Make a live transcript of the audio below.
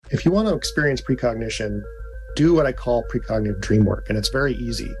If you want to experience precognition, do what I call precognitive dream work. And it's very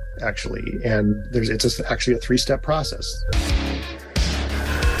easy, actually. And it's actually a 3-step process.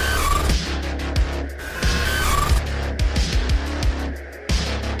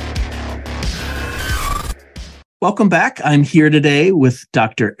 Welcome back. I'm here today with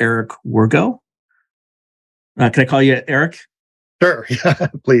Dr. Eric Wargo. Can I call you Eric? Sure. Yeah,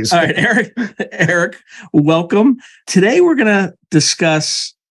 please. All right, Eric, welcome. Today we're going to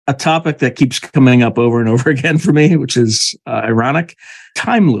discuss a topic that keeps coming up over and over again for me, which is ironic: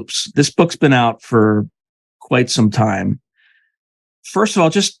 time loops. This book's been out for quite some time. First of all,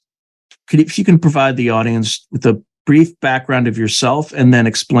 if you can provide the audience with a brief background of yourself and then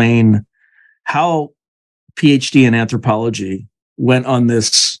explain how PhD in anthropology went on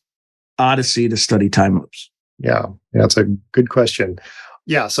this odyssey to study time loops. Yeah, that's a good question.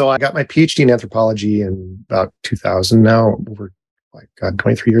 Yeah, so I got my PhD in anthropology in about 2000 now, over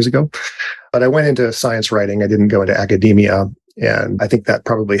 23 years ago. But I went into science writing. I didn't go into academia. And I think that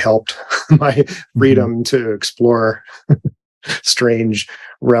probably helped my freedom to explore strange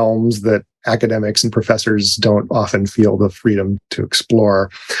realms that academics and professors don't often feel the freedom to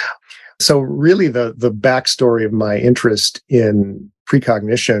explore. So really the backstory of my interest in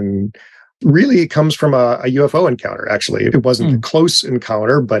precognition really comes from a UFO encounter, actually. It wasn't a close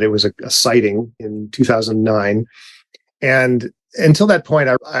encounter, but it was a sighting in 2009. And until that point,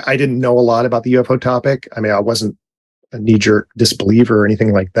 I didn't know a lot about the UFO topic. I mean, I wasn't a knee-jerk disbeliever or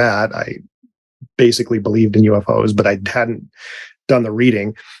anything like that. I basically believed in UFOs, but I hadn't done the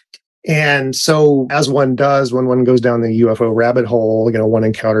reading. And so, as one does when one goes down the UFO rabbit hole, one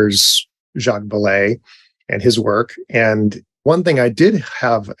encounters Jacques Vallée and his work. And one thing I did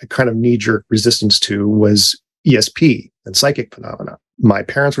have a kind of knee-jerk resistance to was ESP and psychic phenomena. My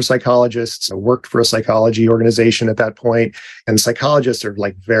parents were psychologists. I worked for a psychology organization at that point, and psychologists are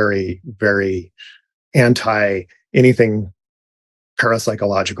very, very anti anything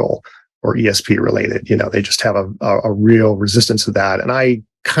parapsychological or ESP related. They just have a real resistance to that. And I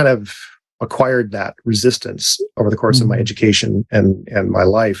kind of acquired that resistance over the course of my education and my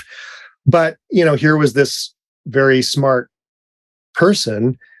life. But, here was this very smart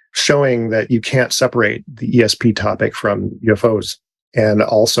person showing that you can't separate the ESP topic from UFOs, and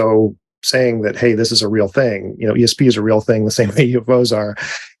also saying that, hey, this is a real thing. ESP is a real thing the same way UFOs are.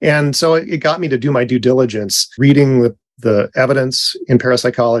 And so it got me to do my due diligence, reading the evidence in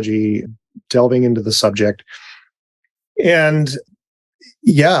parapsychology, delving into the subject. And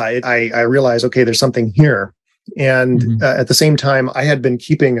I realized, okay, there's something here. And at the same time, I had been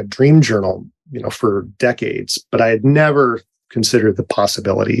keeping a dream journal, for decades, but I had never considered the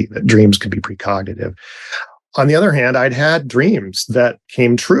possibility that dreams could be precognitive. On the other hand, I'd had dreams that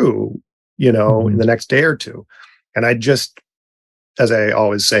came true, in the next day or two. And I just, as I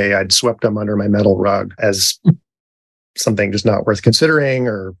always say, I'd swept them under my metal rug as something just not worth considering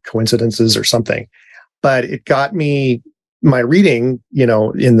or coincidences or something. But it got me, my reading,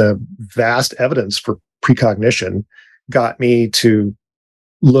 in the vast evidence for precognition, got me to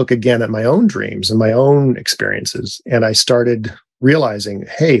look again at my own dreams and my own experiences. And I started realizing,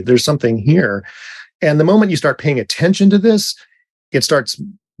 hey, there's something here. And the moment you start paying attention to this, it starts,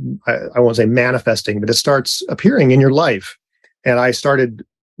 I won't say manifesting, but it starts appearing in your life. And I started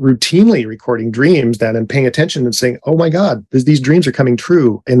routinely recording dreams then and paying attention and saying, oh my God, these dreams are coming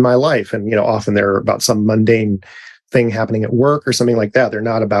true in my life. And, often they're about some mundane thing happening at work or something like that. They're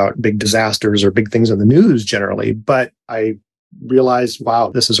not about big disasters or big things in the news generally, but I realized, wow,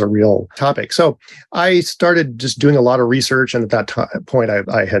 this is a real topic. So I started just doing a lot of research. And at that point,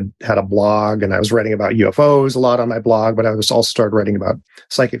 I had a blog and I was writing about UFOs a lot on my blog, but I was also started writing about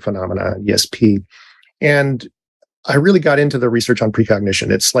psychic phenomena, ESP. And I really got into the research on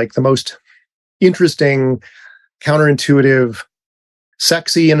precognition. It's like the most interesting, counterintuitive,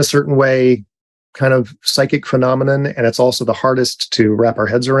 sexy in a certain way, kind of psychic phenomenon. And it's also the hardest to wrap our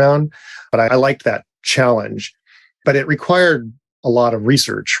heads around. But I liked that challenge. But it required a lot of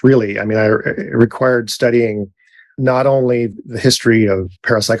research, really. I mean, it required studying not only the history of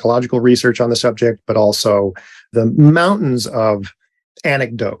parapsychological research on the subject, but also the mountains of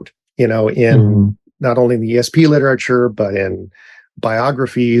anecdote, in not only in the ESP literature, but in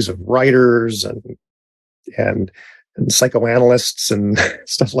biographies of writers and psychoanalysts and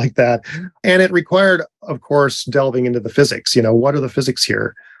stuff like that. And it required, of course, delving into the physics. What are the physics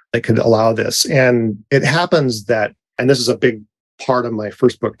here that could allow this? And it happens that, and this is a big part of my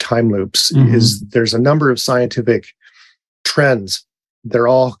first book, Time Loops, is there's a number of scientific trends. They're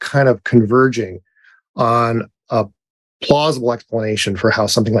all kind of converging on a plausible explanation for how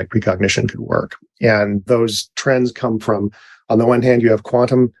something like precognition could work. And those trends come from On the one hand, you have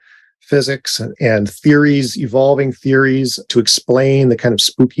quantum physics and theories, evolving theories to explain the kind of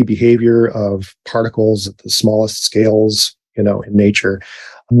spooky behavior of particles at the smallest scales, in nature.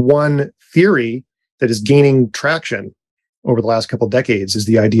 One theory that is gaining traction over the last couple of decades is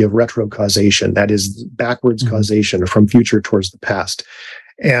the idea of retrocausation. That is backwards causation from future towards the past.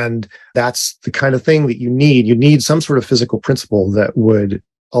 And that's the kind of thing that you need. You need some sort of physical principle that would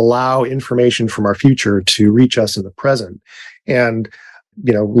allow information from our future to reach us in the present. And,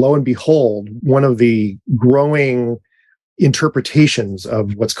 lo and behold, one of the growing interpretations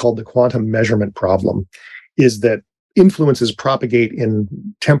of what's called the quantum measurement problem is that influences propagate in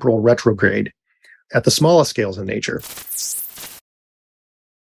temporal retrograde at the smallest scales in nature.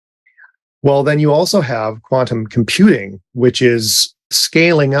 Well, then you also have quantum computing, which is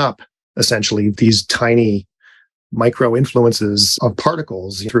scaling up essentially these tiny micro influences of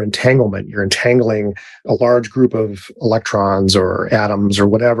particles through entanglement. You're entangling a large group of electrons or atoms or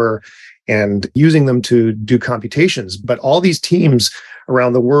whatever and using them to do computations. But all these teams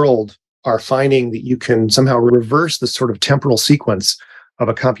around the world are finding that you can somehow reverse the sort of temporal sequence of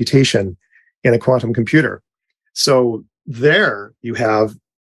a computation in a quantum computer. So there you have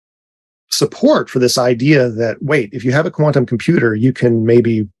support for this idea that, wait, if you have a quantum computer, you can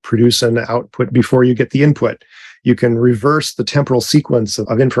maybe produce an output before you get the input. You can reverse the temporal sequence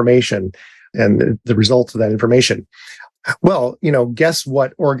of information and the results of that information. Well, guess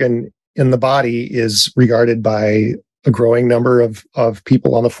what organ in the body is regarded by a growing number of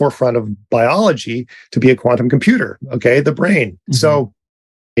people on the forefront of biology to be a quantum computer, okay? The brain. Mm-hmm. So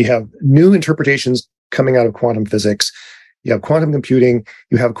you have new interpretations coming out of quantum physics. You have quantum computing,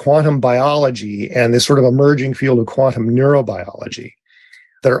 you have quantum biology, and this sort of emerging field of quantum neurobiology.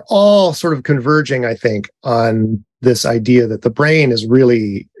 They're all sort of converging, I think, on this idea that the brain is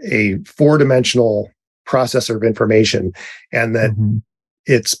really a four-dimensional processor of information, and that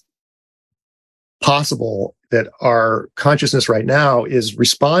it's possible that our consciousness right now is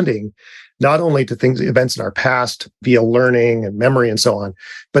responding not only to events in our past via learning and memory and so on,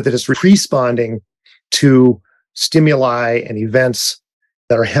 but that it's responding to stimuli and events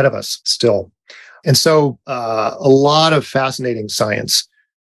that are ahead of us still. And so a lot of fascinating science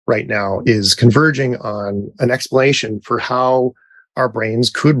right now is converging on an explanation for how our brains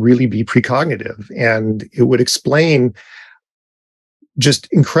could really be precognitive. And it would explain just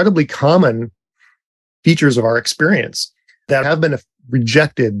incredibly common features of our experience that have been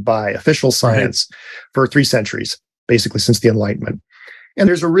rejected by official science for 3 centuries, basically since the Enlightenment. And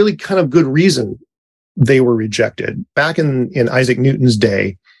there's a really kind of good reason they were rejected. Back in Isaac Newton's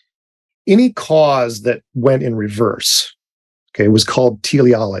day, any cause that went in reverse, was called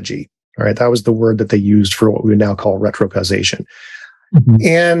teleology. All right, that was the word that they used for what we would now call retrocausation. Mm-hmm.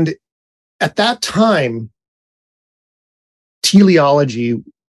 And at that time, teleology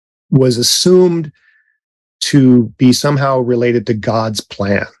was assumed to be somehow related to God's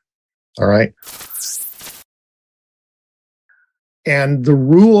plan. All right. And the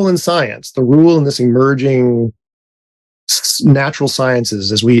rule in science, the rule in this emerging natural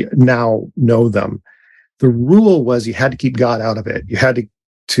sciences as we now know them, the rule was you had to keep God out of it. You had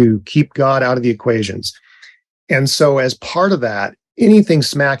to keep God out of the equations. And so as part of that, anything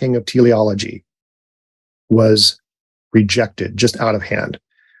smacking of teleology was rejected, just out of hand.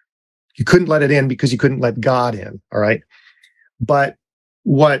 You couldn't let it in because you couldn't let God in, all right? But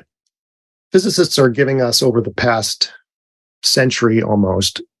what physicists are giving us over the past century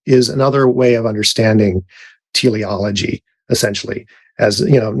almost is another way of understanding teleology, essentially. As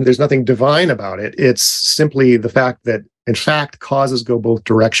there's nothing divine about it. It's simply the fact that, in fact, causes go both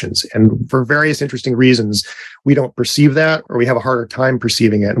directions. And for various interesting reasons, we don't perceive that, or we have a harder time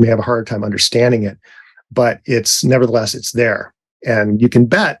perceiving it, and we have a harder time understanding it. But nevertheless, it's there. And you can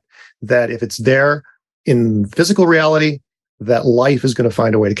bet that if it's there in physical reality, that life is going to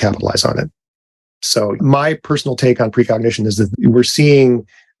find a way to capitalize on it. So my personal take on precognition is that we're seeing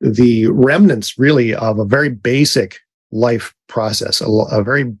the remnants really of a very basic life process, a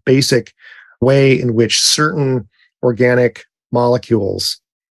very basic way in which certain organic molecules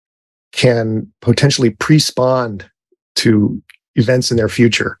can potentially pre-spawn to events in their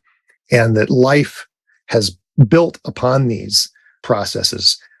future, and that life has built upon these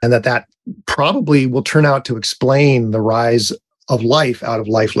processes, and that probably will turn out to explain the rise of life out of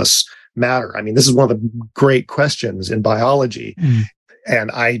lifeless matter. I mean, this is one of the great questions in biology.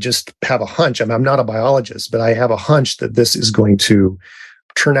 And I just have a hunch. I'm not a biologist, but I have a hunch that this is going to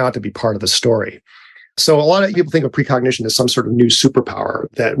turn out to be part of the story. So a lot of people think of precognition as some sort of new superpower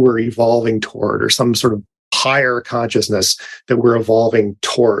that we're evolving toward, or some sort of higher consciousness that we're evolving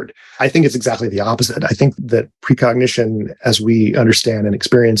toward. I think it's exactly the opposite. I think that precognition, as we understand and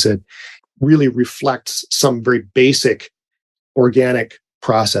experience it, really reflects some very basic organic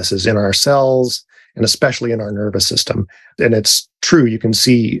processes in our cells and especially in our nervous system. And it's true, you can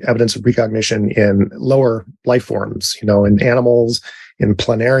see evidence of precognition in lower life forms, in animals, in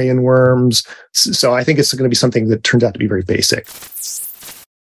planarian worms. So I think it's going to be something that turns out to be very basic.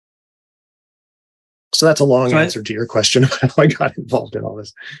 So that's a long answer to your question of how I got involved in all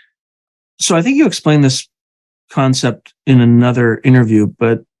this. So I think you explained this concept in another interview,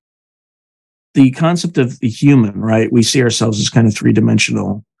 but the concept of the human, right? We see ourselves as kind of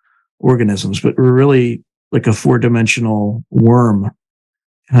three-dimensional organisms, but we're really like a four-dimensional worm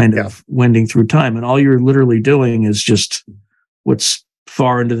kind of wending through time. And all you're literally doing is just what's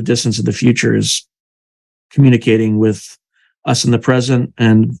far into the distance of the future is communicating with us in the present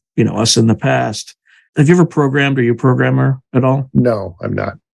and, us in the past. Have you ever programmed? Are you a programmer at all? No, I'm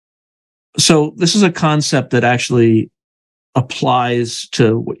not. So this is a concept that actually applies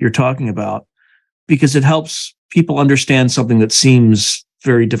to what you're talking about because it helps people understand something that seems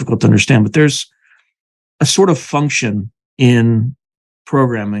very difficult to understand. But there's a sort of function in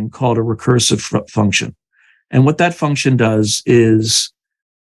programming called a recursive function. And what that function does is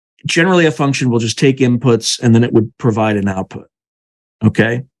generally a function will just take inputs and then it would provide an output.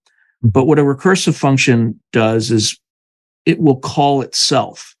 Okay. But what a recursive function does is it will call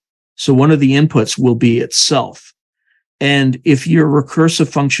itself. So one of the inputs will be itself. And if your recursive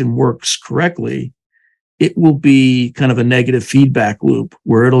function works correctly, it will be kind of a negative feedback loop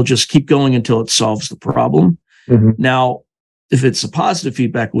where it'll just keep going until it solves the problem. Mm-hmm. Now, if it's a positive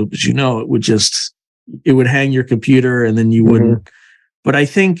feedback loop, as you know, it would hang your computer and then you wouldn't. But I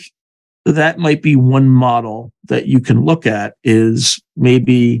think that might be one model that you can look at is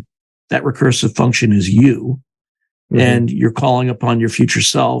maybe that recursive function is you and you're calling upon your future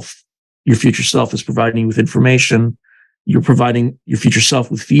self. Your future self is providing you with information. You're providing your future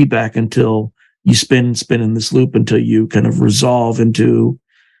self with feedback until you spin in this loop until you kind of resolve into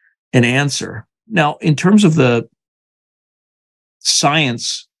an answer. Now, in terms of the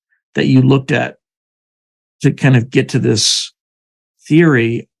science that you looked at to kind of get to this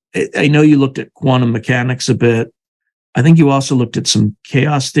theory, I know you looked at quantum mechanics a bit. I think you also looked at some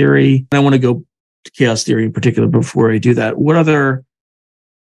chaos theory. I want to go to chaos theory in particular before I do that. What other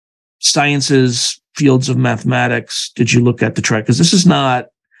sciences, fields of mathematics did you look at to try? Because this is not,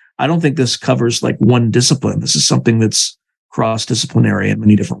 I don't think this covers like one discipline. This is something that's cross-disciplinary in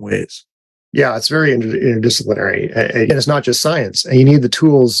many different ways. Yeah, it's very interdisciplinary. And it's not just science. And you need the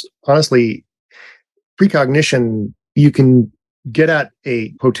tools. Honestly, precognition, you can get at a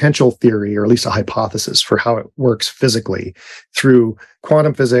potential theory or at least a hypothesis for how it works physically through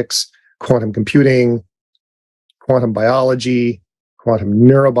quantum physics, quantum computing, quantum biology, quantum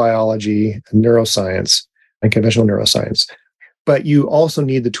neurobiology, and neuroscience, and conventional neuroscience. But you also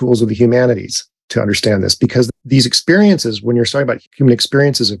need the tools of the humanities to understand this, because these experiences, when you're talking about human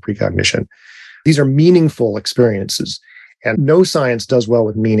experiences of precognition, these are meaningful experiences. And no science does well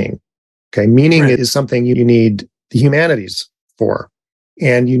with meaning. Okay, meaning is something you need the humanities for.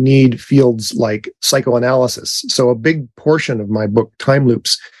 And you need fields like psychoanalysis. So a big portion of my book, Time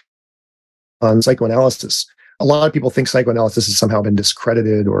Loops, on psychoanalysis. A lot of people think psychoanalysis has somehow been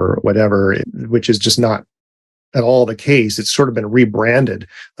discredited or whatever, which is just not at all the case. It's sort of been rebranded.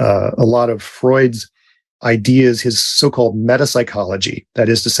 A lot of Freud's ideas, his so-called metapsychology, that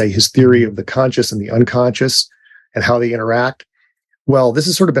is to say, his theory of the conscious and the unconscious and how they interact. Well, this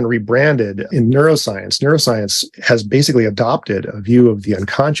has sort of been rebranded in neuroscience. Neuroscience has basically adopted a view of the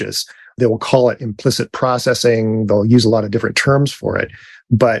unconscious. They will call it implicit processing. They'll use a lot of different terms for it.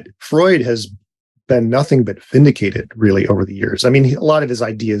 But Freud has been nothing but vindicated, really, over the years. I mean, a lot of his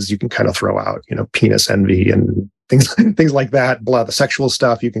ideas you can kind of throw out, penis envy and things like that. A lot of the sexual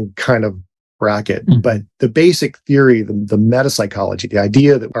stuff you can kind of bracket. But the basic theory, the metapsychology, the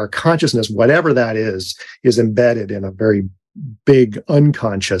idea that our consciousness, whatever that is embedded in a very big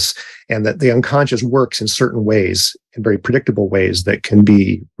unconscious, and that the unconscious works in certain ways, in very predictable ways that can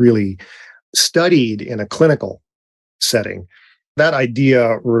be really studied in a clinical setting. That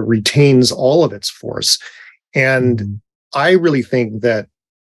idea retains all of its force. And I really think that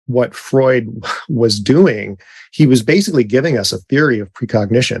what Freud was doing, he was basically giving us a theory of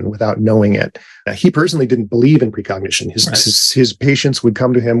precognition without knowing it. He personally didn't believe in precognition. His patients would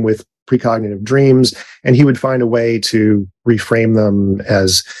come to him with precognitive dreams, and he would find a way to reframe them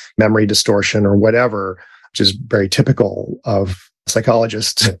as memory distortion or whatever, which is very typical of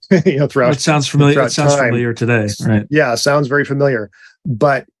psychologists, throughout. It sounds familiar. It sounds familiar today, right? Yeah, sounds very familiar.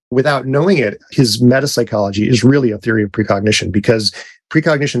 But without knowing it, his metapsychology is really a theory of precognition, because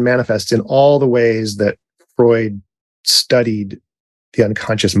precognition manifests in all the ways that Freud studied the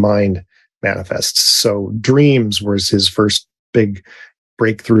unconscious mind manifests. So dreams was his first big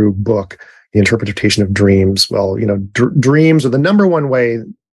breakthrough book, The Interpretation of Dreams. Well, dreams are the number one way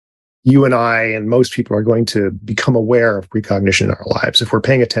you and I and most people are going to become aware of precognition in our lives. If we're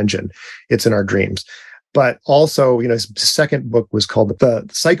paying attention, it's in our dreams. But also, his second book was called The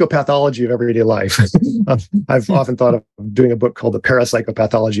Psychopathology of Everyday Life. I've often thought of doing a book called The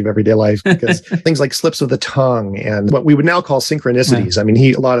Parapsychopathology of Everyday Life, because things like slips of the tongue and what we would now call synchronicities. I mean,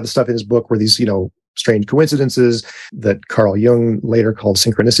 a lot of the stuff in his book were these, strange coincidences that Carl Jung later called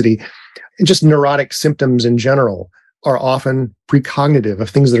synchronicity. And just neurotic symptoms in general are often precognitive of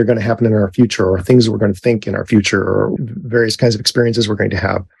things that are going to happen in our future, or things that we're going to think in our future, or various kinds of experiences we're going to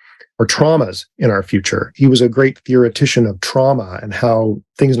have, or traumas in our future. He was a great theoretician of trauma and how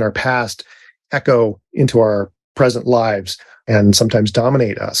things in our past echo into our present lives and sometimes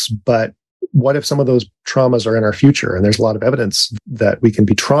dominate us. But what if some of those traumas are in our future? And there's a lot of evidence that we can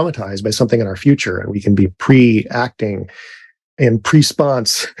be traumatized by something in our future, and we can be pre-acting in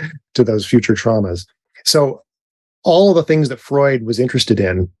response to those future traumas. So all of the things that Freud was interested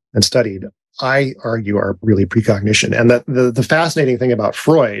in and studied, I argue, are really precognition. And the fascinating thing about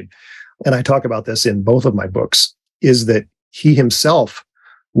Freud, and I talk about this in both of my books, is that he himself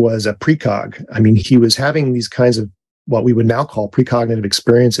was a precog. I mean, he was having these kinds of what we would now call precognitive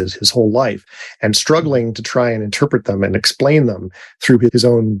experiences his whole life, and struggling to try and interpret them and explain them through his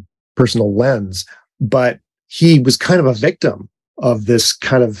own personal lens. But he was kind of a victim of this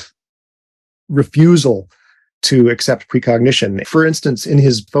kind of refusal to accept precognition. For instance, in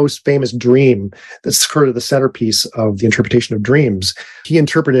his most famous dream, that's sort of the centerpiece of the interpretation of dreams, he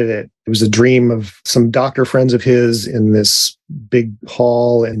interpreted it. It was a dream of some doctor friends of his in this big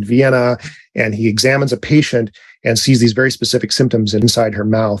hall in Vienna, and he examines a patient and sees these very specific symptoms inside her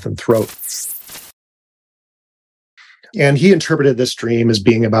mouth and throat. And he interpreted this dream as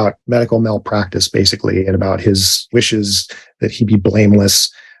being about medical malpractice, basically, and about his wishes that he be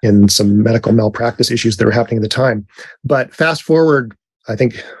blameless in some medical malpractice issues that were happening at the time. But fast forward, I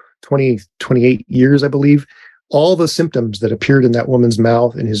think 28 years, I believe, all the symptoms that appeared in that woman's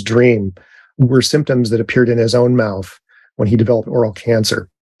mouth in his dream were symptoms that appeared in his own mouth when he developed oral cancer.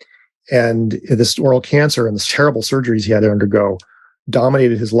 And this oral cancer and the terrible surgeries he had to undergo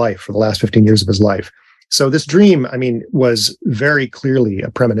dominated his life for the last 15 years of his life. So this dream, was very clearly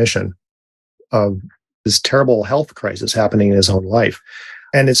a premonition of this terrible health crisis happening in his own life.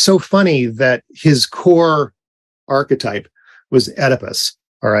 And it's so funny that his core archetype was Oedipus,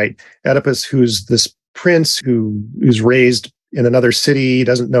 all right? Oedipus, who's this prince who's raised in another city,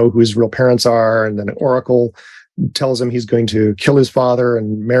 doesn't know who his real parents are, and then an oracle tells him he's going to kill his father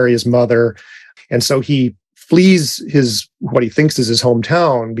and marry his mother. And so he flees what he thinks is his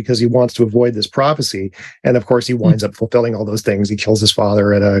hometown because he wants to avoid this prophecy. And of course, he winds up fulfilling all those things. He kills his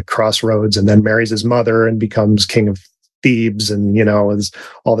father at a crossroads and then marries his mother and becomes king of Thebes, and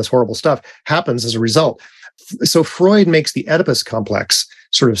all this horrible stuff happens as a result. So Freud makes the Oedipus complex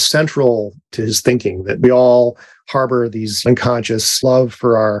sort of central to his thinking, that we all harbor these unconscious love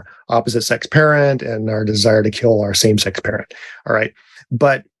for our opposite sex parent and our desire to kill our same sex parent. All right.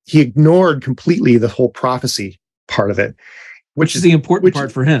 But he ignored completely the whole prophecy part of it, which is the important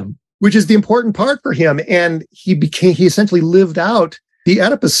part for him. Which is the important part for him. And he essentially lived out the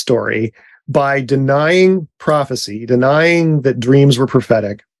Oedipus story by denying prophecy, denying that dreams were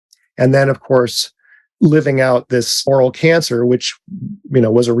prophetic, and then, of course, living out this oral cancer, which,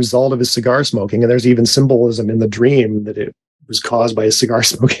 was a result of his cigar smoking. And there's even symbolism in the dream that it was caused by his cigar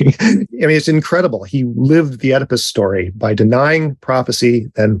smoking. It's incredible. He lived the Oedipus story by denying prophecy,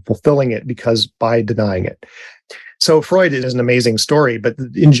 then fulfilling it by denying it. So Freud is an amazing story, but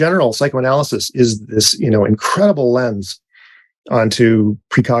in general, psychoanalysis is this, incredible lens onto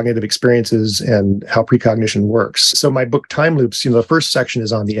precognitive experiences and how precognition works. So my book, Time Loops, the first section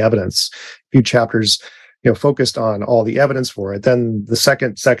is on the evidence. A few chapters, focused on all the evidence for it. Then the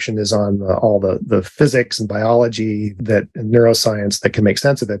second section is on all the physics and biology and neuroscience that can make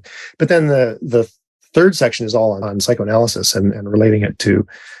sense of it. But then the third section is all on psychoanalysis and relating it to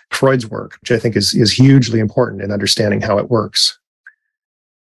Freud's work, which I think is hugely important in understanding how it works.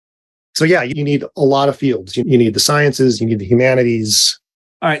 So yeah, you need a lot of fields. You need the sciences, you need the humanities.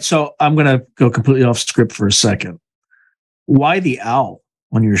 All right, so I'm going to go completely off script for a second. Why the owl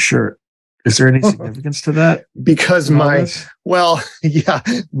on your shirt? Is there any significance to that? Because my now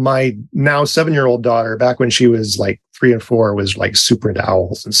 7-year-old daughter, back when she was like 3 and 4, was like super into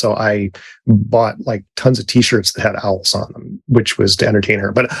owls. And so I bought like tons of t-shirts that had owls on them, which was to entertain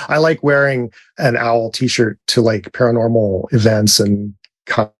her. But I like wearing an owl t-shirt to like paranormal events and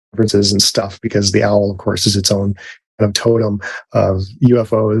conferences and stuff, because the owl, of course, is its own kind of totem of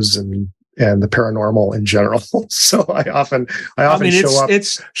UFOs and the paranormal in general. So I often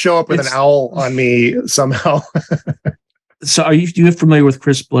show up with an owl on me somehow. So are you familiar with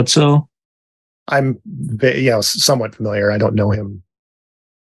Chris Bledsoe? I'm somewhat familiar. I don't know him.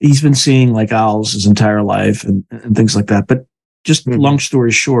 He's been seeing like owls his entire life and things like that. But just long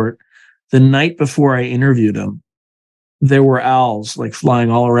story short, the night before I interviewed him, there were owls like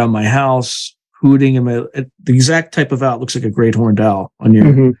flying all around my house, hooting. The exact type of owl looks like a great horned owl on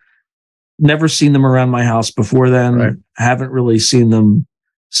your. Never seen them around my house before then. Right. Haven't really seen them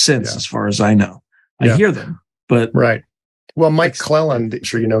since, as far as I know. I hear them, but right. Well, Mike Cleland, I'm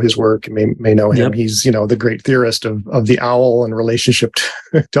sure you know his work, may know him. Yep. He's, the great theorist of the owl and relationship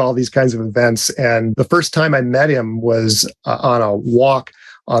to all these kinds of events. And the first time I met him was on a walk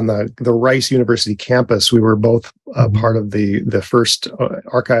on the Rice University campus. We were both part of the first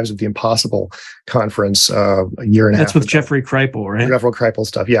Archives of the Impossible conference a year and a half That's with ago. Jeffrey Kripal, right? Jeffrey Kripal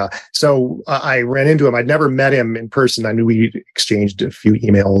stuff, yeah. So I ran into him. I'd never met him in person. I knew we exchanged a few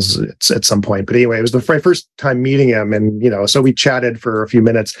emails at some point. But anyway, it was the first time meeting him. And, so we chatted for a few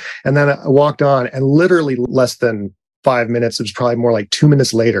minutes. And then I walked on, and literally less than 5 minutes, it was probably more like 2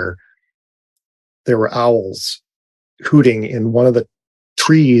 minutes later, there were owls hooting in one of the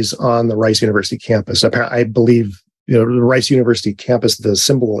trees on the Rice University campus. I believe, the Rice University campus, the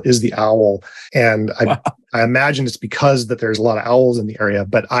symbol is the owl. And I imagine it's because that there's a lot of owls in the area.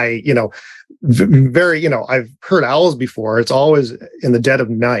 But I've heard owls before. It's always in the dead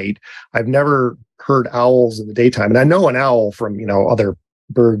of night. I've never heard owls in the daytime. And I know an owl from, other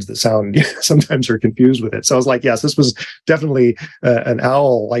birds that sound sometimes are confused with it. So I was like, yes, this was definitely an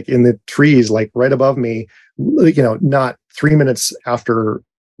owl, like in the trees, like right above me, not 3 minutes after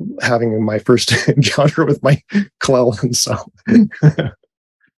having my first encounter with Mike Cleland. So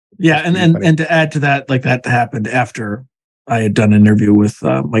yeah. And to add to that, like that happened after I had done an interview with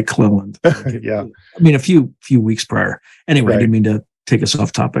Mike Cleland. Yeah. I mean, a few weeks prior. Anyway, right. I didn't mean to take us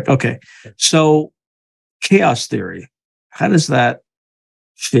off topic. Okay. So chaos theory, how does that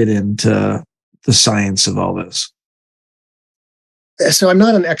fit into the science of all this? So I'm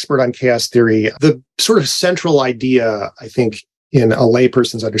not an expert on chaos theory. The sort of central idea, I think, in a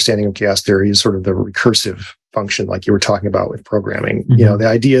layperson's understanding of chaos theory is sort of the recursive function, like you were talking about with programming. The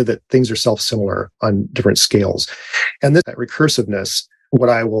idea that things are self-similar on different scales. And that recursiveness, what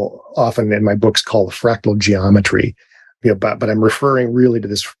I will often in my books call the fractal geometry, but I'm referring really to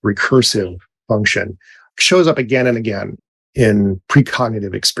this recursive function, shows up again and again in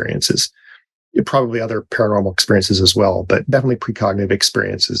precognitive experiences. Probably other paranormal experiences as well, but definitely precognitive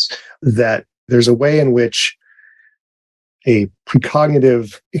experiences, that there's a way in which a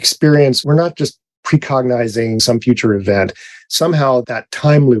precognitive experience, we're not just precognizing some future event. Somehow that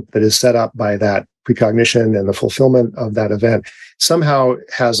time loop that is set up by that precognition and the fulfillment of that event somehow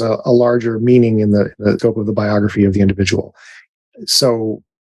has a larger meaning in the scope of the biography of the individual. So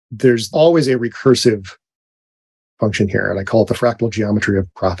there's always a recursive function here, and I call it the fractal geometry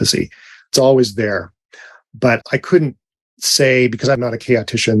of prophecy. It's always there. But I couldn't say, because I'm not a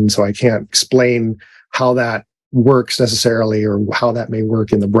chaotician, so I can't explain how that works necessarily, or how that may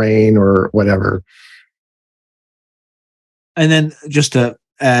work in the brain or whatever. And then just to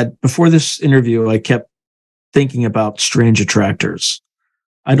add, before this interview, I kept thinking about strange attractors.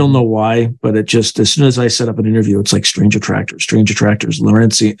 I don't know why, but it just, as soon as I set up an interview, it's like strange attractors,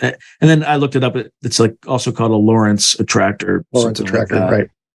 Lorentzian. And then I looked it up. It's like also called a Lorentz attractor. Lorentz attractor, like right.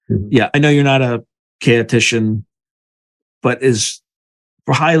 Yeah, I know you're not a chaotician, but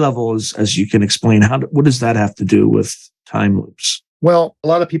for high level, as you can explain, what does that have to do with time loops? Well, a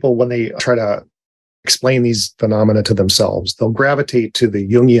lot of people, when they try to explain these phenomena to themselves, they'll gravitate to the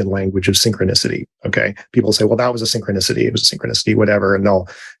Jungian language of synchronicity. Okay. People say, well, that was a synchronicity. It was a synchronicity, whatever. And no,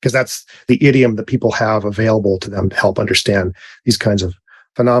 because that's the idiom that people have available to them to help understand these kinds of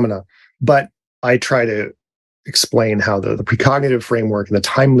phenomena. But I try to explain how the precognitive framework and the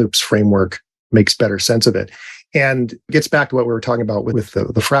time loops framework makes better sense of it. And it gets back to what we were talking about with the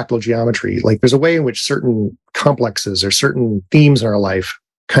fractal geometry. Like there's a way in which certain complexes or certain themes in our life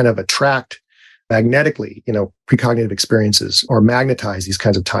kind of attract magnetically, precognitive experiences, or magnetize these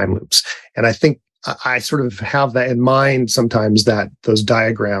kinds of time loops. And I think I sort of have that in mind sometimes, that those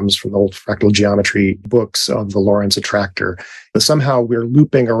diagrams from the old fractal geometry books of the Lorentz attractor, that somehow we're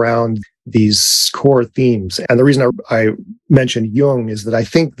looping around these core themes. And the reason I mentioned Jung is that I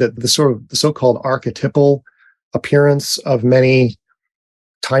think that the so-called archetypal appearance of many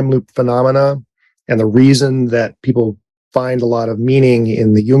time loop phenomena, and the reason that people find a lot of meaning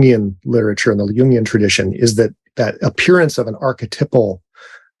in the Jungian literature and the Jungian tradition is that appearance of an archetypal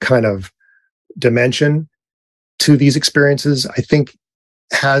kind of dimension to these experiences, I think,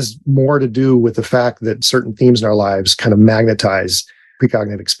 has more to do with the fact that certain themes in our lives kind of magnetize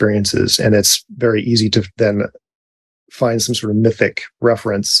precognitive experiences. And it's very easy to then find some sort of mythic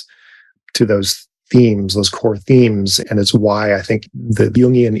reference to those themes, those core themes. And it's why I think the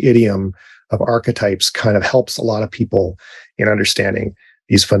Jungian idiom of archetypes kind of helps a lot of people in understanding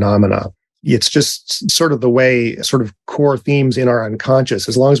these phenomena. It's just sort of the way sort of core themes in our unconscious,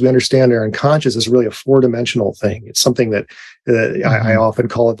 as long as we understand our unconscious is really a four-dimensional thing. It's something that I often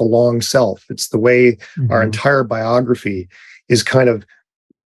call it the long self. It's the way our entire biography is kind of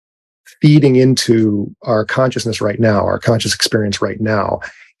feeding into our consciousness right now, our conscious experience right now.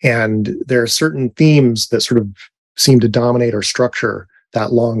 And there are certain themes that sort of seem to dominate or structure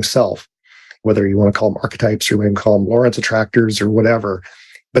that long self, whether you want to call them archetypes or you want to call them Lorentz attractors or whatever.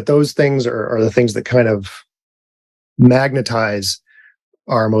 But those things are the things that kind of magnetize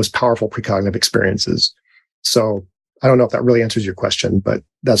our most powerful precognitive experiences. So I don't know if that really answers your question, but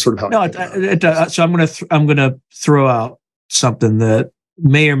that's sort of how. No, it does. So I'm gonna throw out something that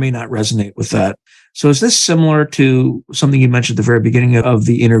may or may not resonate with that. So is this similar to something you mentioned at the very beginning of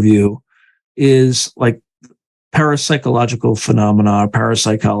the interview? Is like parapsychological phenomena,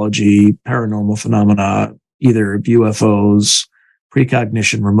 parapsychology, paranormal phenomena, either UFOs,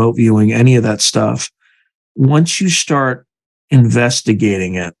 precognition, remote viewing, any of that stuff. Once you start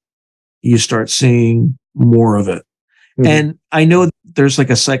investigating it, you start seeing more of it. And I know there's like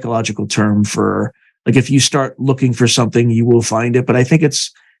a psychological term for, like, if you start looking for something, you will find it. But I think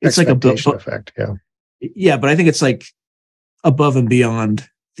it's like a effect. Yeah. Yeah. But I think it's like above and beyond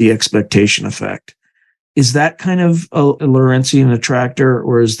the expectation effect. Is that kind of a Lorentzian attractor,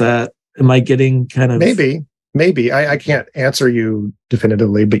 or am I getting kind of Maybe. I can't answer you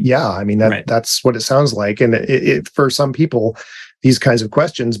definitively, but yeah, I mean, that's what it sounds like. And it for some people, these kinds of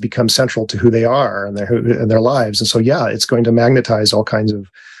questions become central to who they are and their lives. And so, yeah, it's going to magnetize all kinds of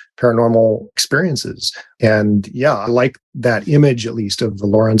paranormal experiences. And yeah, I like that image, at least, of the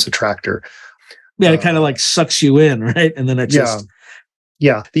Lorentz attractor. Yeah, it kind of like sucks you in, right? And then it just...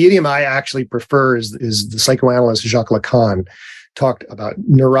 Yeah. The idiom I actually prefer is the psychoanalyst Jacques Lacan talked about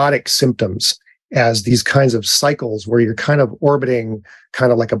neurotic symptoms as these kinds of cycles where you're kind of orbiting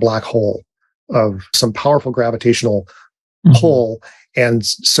kind of like a black hole of some powerful gravitational pull. And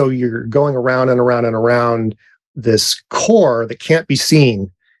so you're going around and around and around this core that can't be seen,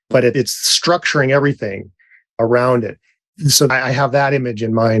 but it's structuring everything around it. So I have that image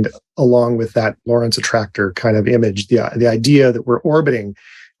in mind, along with that Lorentz attractor kind of image, the idea that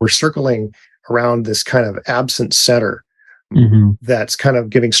we're circling around this kind of absent center that's kind of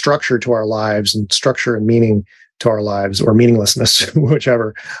giving structure to our lives and structure and meaning to our lives, or meaninglessness,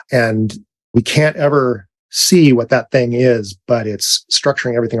 whichever. And we can't ever see what that thing is, but it's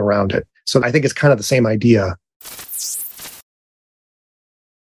structuring everything around it. So I think it's kind of the same idea.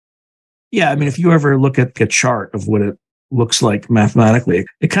 Yeah. I mean, if you ever look at a chart of what it looks like mathematically,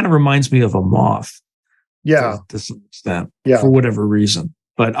 it kind of reminds me of a moth. Yeah. To some extent, yeah. For whatever reason.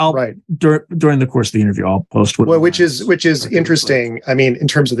 But I'll during the course of the interview, I'll post which is interesting. Like. I mean, in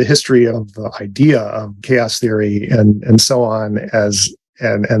terms of the history of the idea of chaos theory and so on,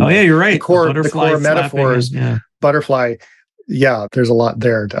 and oh yeah, you're right. The core metaphors, butterfly. Yeah, there's a lot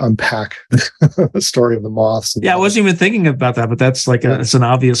there to unpack the story of the moths. Yeah, I wasn't even thinking about that, but that's like it's an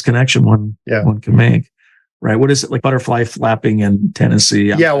obvious connection one can make. Right? What is it, like butterfly flapping in Tennessee?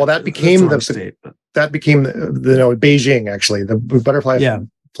 Yeah, well, that became Beijing, actually. The butterfly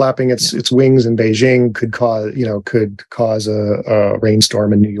flapping its wings in Beijing could cause a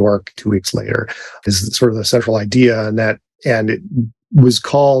rainstorm in New York 2 weeks later. Is sort of the central idea, and it was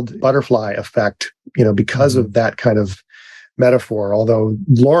called butterfly effect, because of that kind of metaphor. Although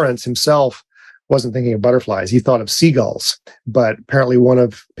Lorentz himself wasn't thinking of butterflies. He thought of seagulls, but apparently one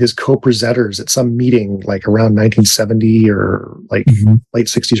of his co-presenters at some meeting, like around 1970 or like late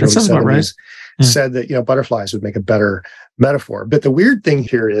 60s, early 70s, said that, butterflies would make a better metaphor. But the weird thing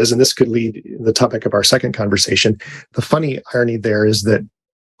here is, and this could lead the topic of our second conversation, the funny irony there is that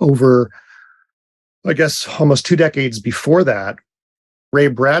over, I guess, almost 2 decades before that, Ray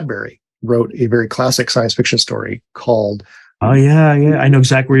Bradbury wrote a very classic science fiction story called... Oh, yeah. I know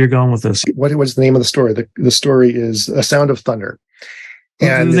exactly where you're going with this. What was the name of the story? The story is A Sound of Thunder.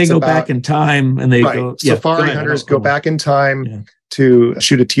 And they go back in time and they go... Safari hunters go back in time to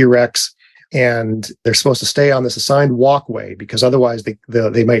shoot a T-Rex And they're supposed to stay on this assigned walkway because otherwise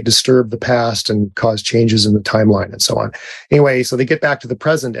they might disturb the past and cause changes in the timeline and so on. Anyway, so they get back to the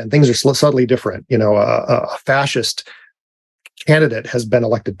present and things are subtly different. A fascist candidate has been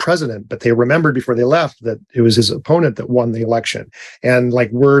elected president, but they remembered before they left that it was his opponent that won the election. And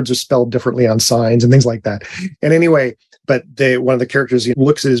like words are spelled differently on signs and things like that. And anyway, but one of the characters, he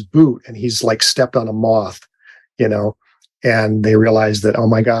looks at his boot and he's like stepped on a moth, and they realize that, oh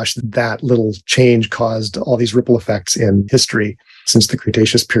my gosh, that little change caused all these ripple effects in history since the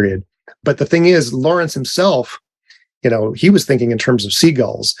Cretaceous period. But the thing is, Lawrence himself, he was thinking in terms of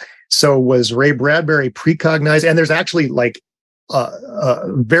seagulls. So was Ray Bradbury precognized? And there's actually like a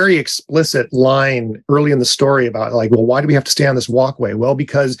very explicit line early in the story about like, well, why do we have to stay on this walkway? Well,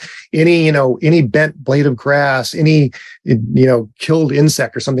 because any bent blade of grass, any killed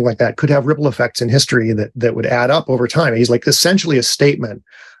insect or something like that could have ripple effects in history that would add up over time. And he's like essentially a statement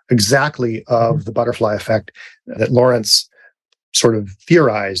exactly of the butterfly effect that Lawrence sort of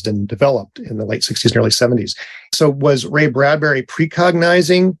theorized and developed in the late 60s and early 70s. So was Ray Bradbury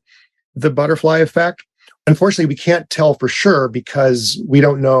precognizing the butterfly effect? Unfortunately, we can't tell for sure because we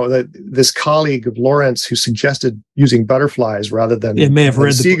don't know that this colleague of Lawrence who suggested using butterflies rather than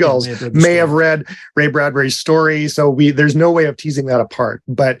seagulls may have read Ray Bradbury's story. So there's no way of teasing that apart,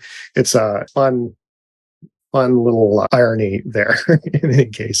 but it's a fun little irony there in any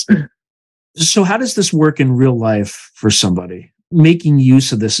case. So how does this work in real life for somebody? Making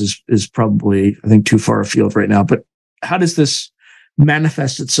use of this is probably, I think, too far afield right now, but how does this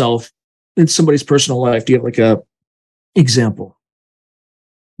manifest itself in somebody's personal life? Do you have like a example?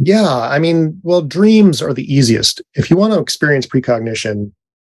 Yeah, I mean, well, dreams are the easiest. If you want to experience precognition,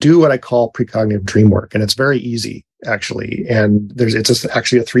 do what I call precognitive dream work. And it's very easy, actually. And it's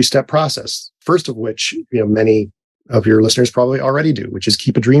actually a 3-step process. First of which, many of your listeners probably already do, which is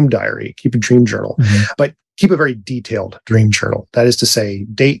keep a dream diary, keep a dream journal, but keep a very detailed dream journal. That is to say,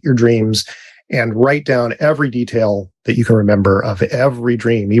 date your dreams and write down every detail that you can remember of every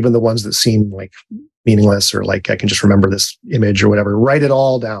dream, even the ones that seem like meaningless or like I can just remember this image or whatever. Write it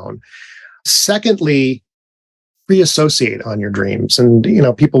all down. Secondly, reassociate on your dreams. And,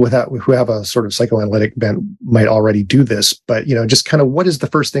 people who have a sort of psychoanalytic bent might already do this, but, just kind of what is the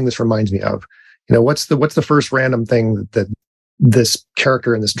first thing this reminds me of? What's the first random thing that this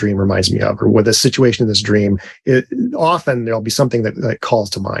character in this dream reminds me of, or what the situation in this dream? Often there'll be something that calls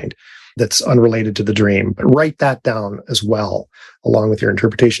to mind that's unrelated to the dream, but write that down as well, along with your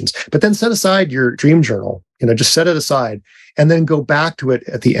interpretations. But then set aside your dream journal, just set it aside and then go back to it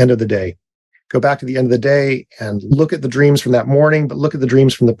at the end of the day. Go back to the end of the day and look at the dreams from that morning, but look at the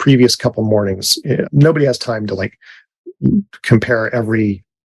dreams from the previous couple mornings. Nobody has time to like compare every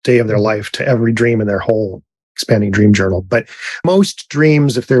day of their life to every dream in their whole expanding dream journal. But most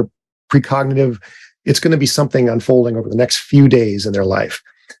dreams, if they're precognitive, it's going to be something unfolding over the next few days in their life.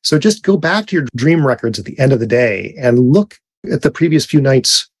 So just go back to your dream records at the end of the day and look at the previous few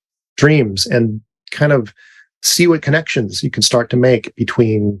nights' dreams and kind of see what connections you can start to make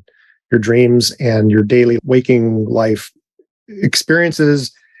between your dreams and your daily waking life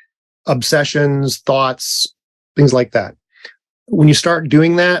experiences, obsessions, thoughts, things like that. When you start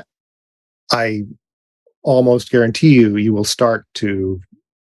doing that, I almost guarantee you will start to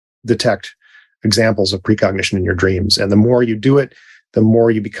detect examples of precognition in your dreams. And the more you do it, the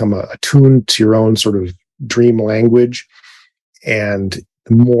more you become attuned to your own sort of dream language, and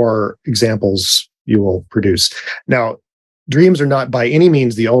the more examples you will produce. Now, dreams are not by any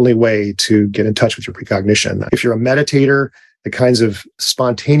means the only way to get in touch with your precognition. If you're a meditator, the kinds of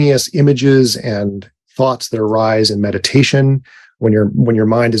spontaneous images and thoughts that arise in meditation, when your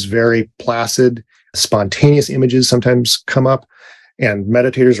mind is very placid, spontaneous images sometimes come up. And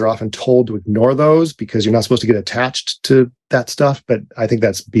meditators are often told to ignore those because you're not supposed to get attached to that stuff. But I think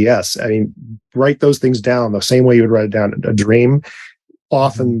that's BS. I mean, write those things down the same way you would write down a dream.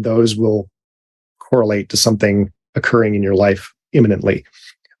 Often those will correlate to something occurring in your life imminently.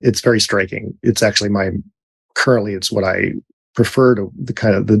 It's very striking. It's actually it's what I prefer to the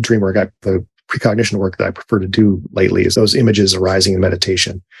kind of the dream work, the precognition work that I prefer to do lately is those images arising in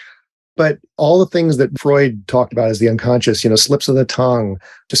meditation. But all the things that Freud talked about as the unconscious, slips of the tongue,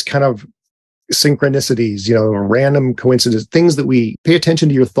 just kind of synchronicities, random coincidences, things that we pay attention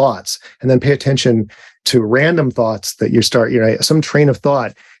to your thoughts and then pay attention to random thoughts that you start, some train of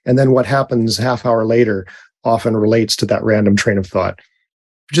thought. And then what happens half hour later often relates to that random train of thought.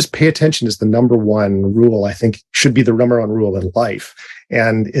 Just pay attention is the number one rule, I think should be the number one rule in life.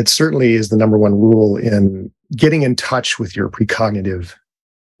 And it certainly is the number one rule in getting in touch with your precognitive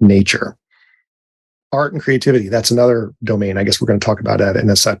nature. art and creativity, that's another domain. I guess we're going to talk about that in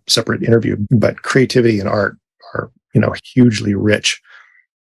a separate interview. But creativity and art are, hugely rich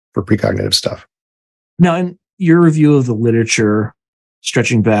for precognitive stuff. Now, in your review of the literature,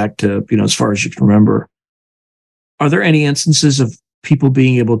 stretching back to, as far as you can remember, are there any instances of people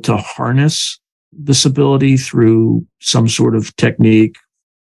being able to harness this ability through some sort of technique,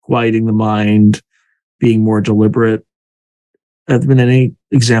 quieting the mind, being more deliberate? Have there been any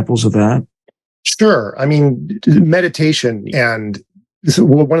examples of that? Sure. I mean, meditation, and this is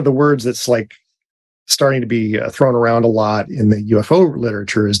one of the words that's like starting to be thrown around a lot in the UFO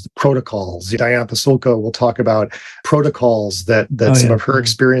literature is the protocols. Diana Pasulka will talk about protocols that some of her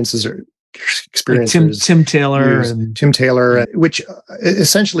experiences like Tim Taylor Tim Taylor, which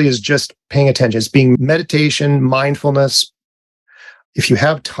essentially is just paying attention. It's being meditation, mindfulness. If you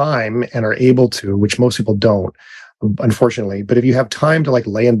have time and are able to, which most people don't, unfortunately, but if you have time to like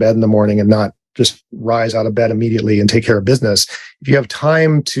lay in bed in the morning and not just rise out of bed immediately and take care of business, if you have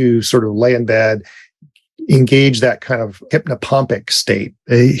time to sort of lay in bed, engage that kind of hypnopompic state.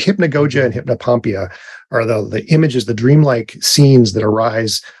 Hypnagogia and hypnopompia are the images, the dreamlike scenes that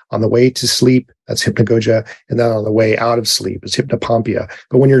arise on the way to sleep. That's hypnagogia. And then on the way out of sleep, it's hypnopompia.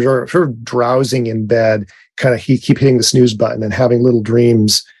 But when you're sort of drowsing in bed, kind of keep hitting the snooze button and having little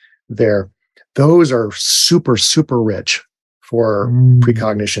dreams there, those are super, super rich for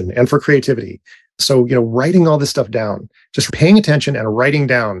precognition and for creativity. So, writing all this stuff down, just paying attention and writing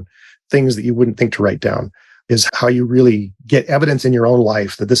down things that you wouldn't think to write down is how you really get evidence in your own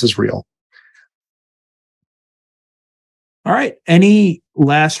life that this is real. All right. Any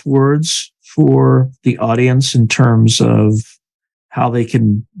last words for the audience in terms of how they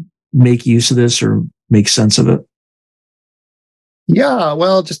can make use of this or make sense of it? Yeah,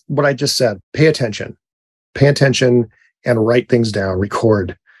 well, just what I just said. Pay attention and write things down,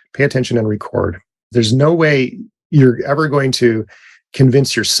 record. Pay attention and record. There's no way you're ever going to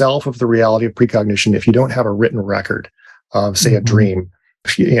convince yourself of the reality of precognition if you don't have a written record of, say, a dream.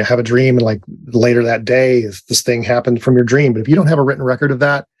 If you have a dream and like later that day, this thing happened from your dream, but if you don't have a written record of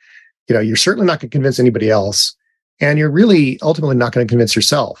that, you're certainly not going to convince anybody else. And you're really ultimately not going to convince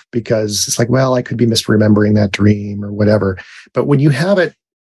yourself because it's like, well, I could be misremembering that dream or whatever. But when you have it,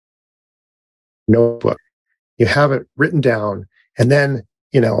 notebook, you have it written down, and then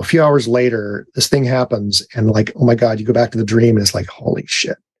a few hours later, this thing happens and like, oh my God, you go back to the dream and it's like, holy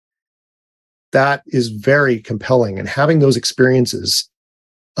shit. That is very compelling. And having those experiences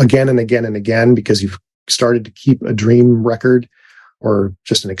again and again and again, because you've started to keep a dream record or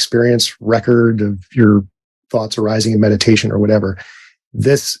just an experience record of your thoughts arising in meditation or whatever,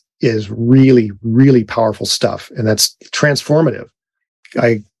 this is really, really powerful stuff. And that's transformative.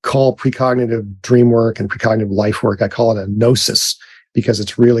 I call precognitive dream work and precognitive life work, I call it a gnosis, because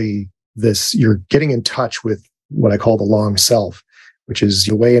it's really this, you're getting in touch with what I call the long self, which is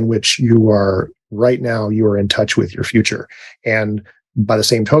the way in which you are right now, you are in touch with your future. And by the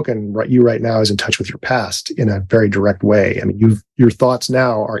same token, you right now is in touch with your past in a very direct way. I mean, your thoughts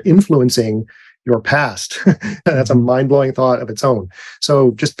now are influencing your past. That's a mind-blowing thought of its own.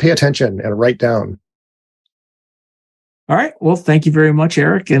 So just pay attention and write down. All right. Well, thank you very much,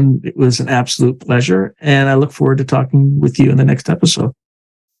 Eric. And it was an absolute pleasure. And I look forward to talking with you in the next episode.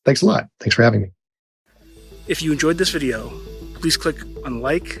 Thanks a lot. Thanks for having me. If you enjoyed this video, please click on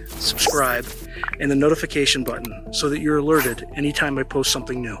like, subscribe, and the notification button so that you're alerted anytime I post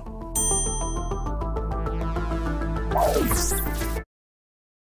something new.